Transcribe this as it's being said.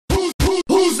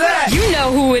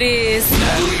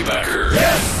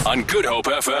on Good Hope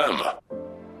FM.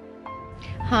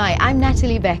 Hi, I'm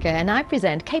Natalie Becker and I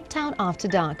present Cape Town After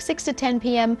Dark, 6 to 10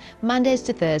 p.m, Mondays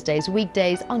to Thursdays,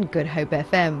 weekdays on Good Hope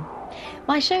FM.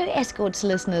 My show escorts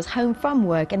listeners home from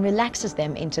work and relaxes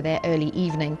them into their early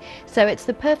evening, so it's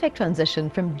the perfect transition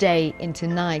from day into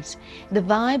night. The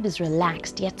vibe is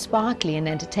relaxed yet sparkly and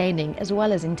entertaining, as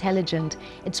well as intelligent.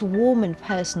 It's warm and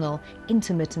personal,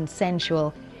 intimate and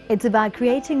sensual. It's about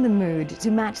creating the mood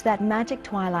to match that magic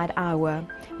twilight hour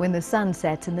when the sun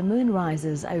sets and the moon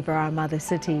rises over our mother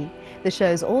city. The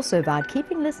show's also about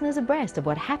keeping listeners abreast of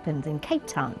what happens in Cape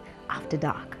Town after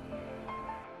dark.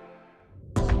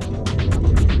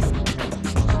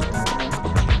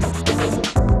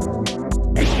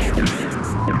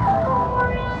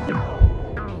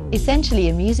 Essentially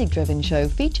a music-driven show,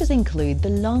 features include the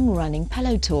long-running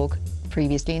Pillow Talk,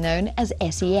 previously known as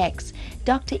SEX.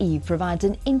 Dr. Eve provides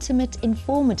an intimate,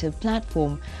 informative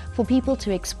platform for people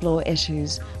to explore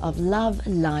issues of love,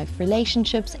 life,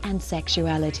 relationships and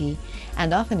sexuality,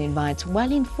 and often invites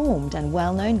well-informed and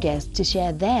well-known guests to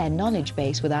share their knowledge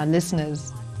base with our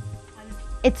listeners.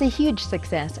 It's a huge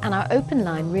success and our open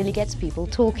line really gets people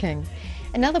talking.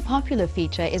 Another popular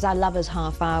feature is our Lovers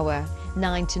Half Hour,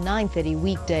 9 to 9:30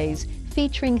 weekdays,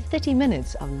 featuring 30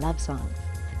 minutes of love songs.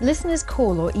 Listeners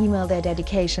call or email their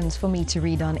dedications for me to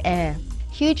read on air.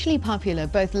 Hugely popular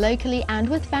both locally and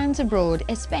with fans abroad,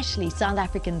 especially South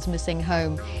Africans missing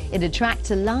home. It attracts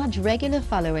a large regular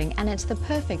following and it's the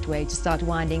perfect way to start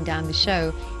winding down the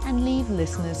show and leave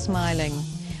listeners smiling.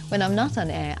 When I'm not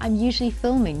on air, I'm usually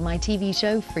filming my TV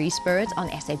show Free Spirit on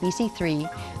SABC3,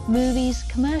 movies,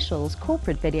 commercials,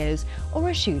 corporate videos, or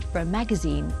a shoot for a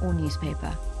magazine or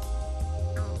newspaper.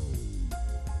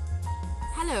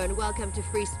 Hello and welcome to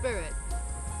Free Spirit.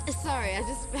 Sorry, I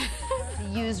just...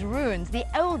 Use runes, the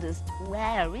oldest.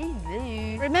 Where is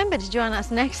it? Remember to join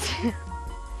us next.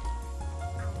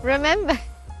 Remember.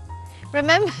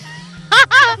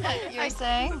 You're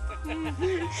saying?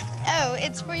 Oh,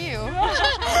 it's for you.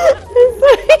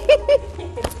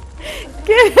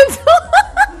 Good.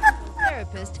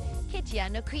 Therapist Kitya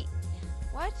Noki.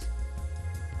 What?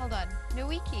 Hold on.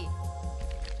 Nowiki.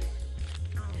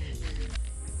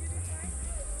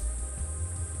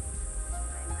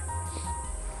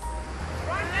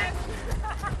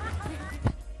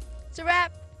 It's a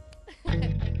wrap.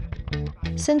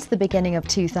 Since the beginning of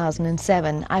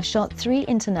 2007, I've shot 3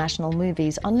 international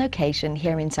movies on location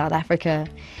here in South Africa.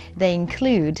 They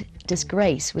include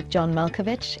Disgrace with John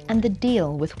Malkovich and The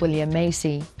Deal with William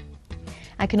Macy.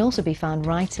 I can also be found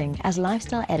writing as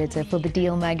lifestyle editor for The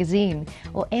Deal magazine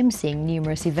or emceeing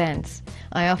numerous events.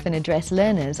 I often address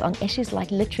learners on issues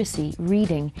like literacy,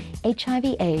 reading,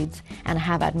 HIV/AIDS, and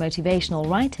have had motivational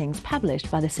writings published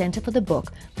by the Centre for the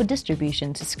Book for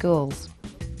distribution to schools.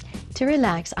 To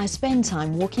relax, I spend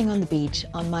time walking on the beach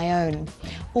on my own,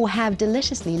 or have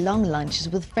deliciously long lunches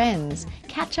with friends,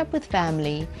 catch up with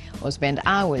family, or spend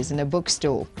hours in a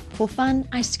bookstore. For fun,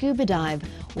 I scuba dive,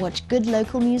 watch good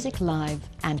local music live,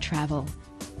 and travel.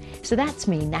 So that's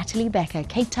me, Natalie Becker,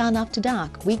 Cape Town After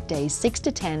Dark, weekdays 6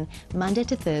 to 10, Monday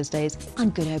to Thursdays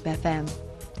on Good Hope FM.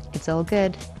 It's all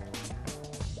good.